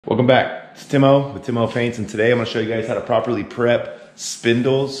Welcome back. It's Timo with Timo Paints, and today I'm going to show you guys how to properly prep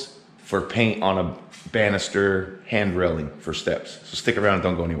spindles for paint on a banister hand railing for steps. So stick around and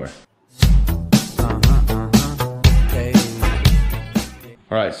don't go anywhere.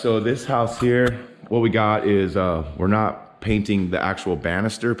 All right, so this house here, what we got is we're not painting the actual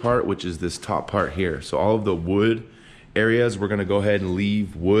banister part, which is this top part here. So all of the wood areas, we're going to go ahead and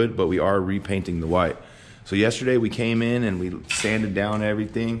leave wood, but we are repainting the white. So yesterday we came in and we sanded down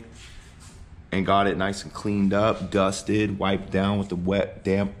everything and got it nice and cleaned up, dusted, wiped down with the wet,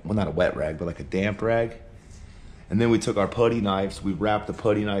 damp, well not a wet rag, but like a damp rag. And then we took our putty knives, we wrapped the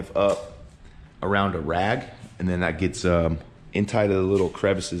putty knife up around a rag, and then that gets inside of the little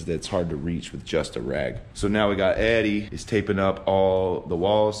crevices that's hard to reach with just a rag. So now we got Eddie is taping up all the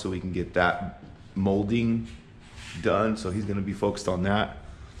walls so we can get that molding done. So he's gonna be focused on that.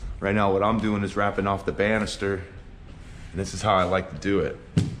 Right now what I'm doing is wrapping off the banister, and this is how I like to do it.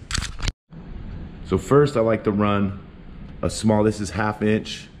 So first I like to run a small, this is 1/2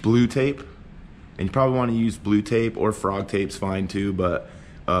 inch blue tape, and you probably want to use blue tape or frog tape's fine too, but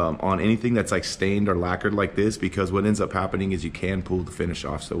on anything that's like stained or lacquered like this, because what ends up happening is you can pull the finish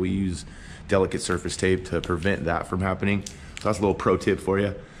off. So we use delicate surface tape to prevent that from happening. So that's a little pro tip for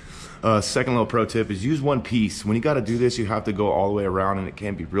you. Second little pro tip is use one piece. When you got to do this, you have to go all the way around, and it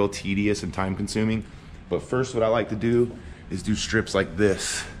can be real tedious and time consuming. But first what I like to do is do strips like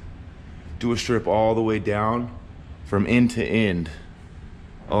this. Do a strip all the way down from end to end,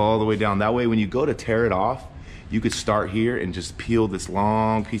 all the way down. That way when you go to tear it off, you could start here and just peel this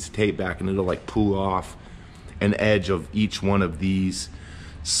long piece of tape back, and it'll like pull off an edge of each one of these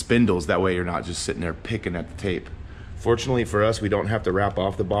spindles. That way you're not just sitting there picking at the tape. Fortunately for us, we don't have to wrap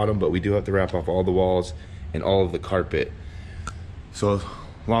off the bottom, but we do have to wrap off all the walls and all of the carpet. So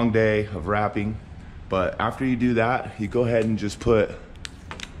long day of wrapping, but after you do that, you go ahead and just put,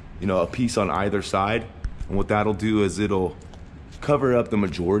 you know, a piece on either side. And what that'll do is it'll cover up the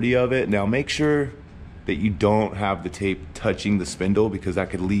majority of it. Now make sure that you don't have the tape touching the spindle, because that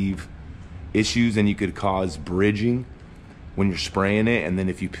could leave issues and you could cause bridging when you're spraying it, and then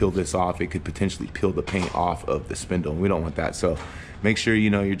if you peel this off, it could potentially peel the paint off of the spindle. We don't want that. So make sure, you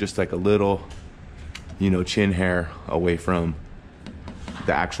know, you're just like a little, you know, chin hair away from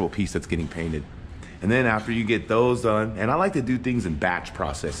the actual piece that's getting painted. And then after you get those done, and I like to do things in batch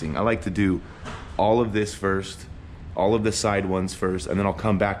processing. I like to do all of this first, all of the side ones first, and then I'll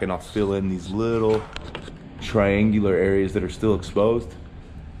come back and I'll fill in these little triangular areas that are still exposed,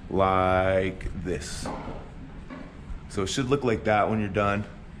 like this. So it should look like that when you're done,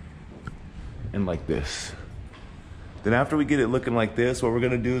 and like this. Then after we get it looking like this, what we're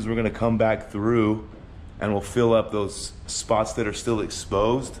gonna do is we're gonna come back through and we'll fill up those spots that are still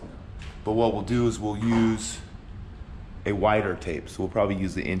exposed. But what we'll do is we'll use a wider tape. So we'll probably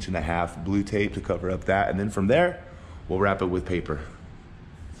use the 1.5 inch blue tape to cover up that. And then from there, we'll wrap it with paper.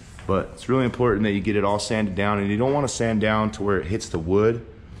 But it's really important that you get it all sanded down, and you don't wanna sand down to where it hits the wood.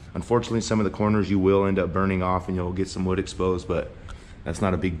 Unfortunately, some of the corners you will end up burning off and you'll get some wood exposed, but that's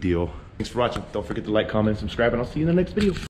not a big deal. Thanks for watching. Don't forget to like, comment, and subscribe, and I'll see you in the next video.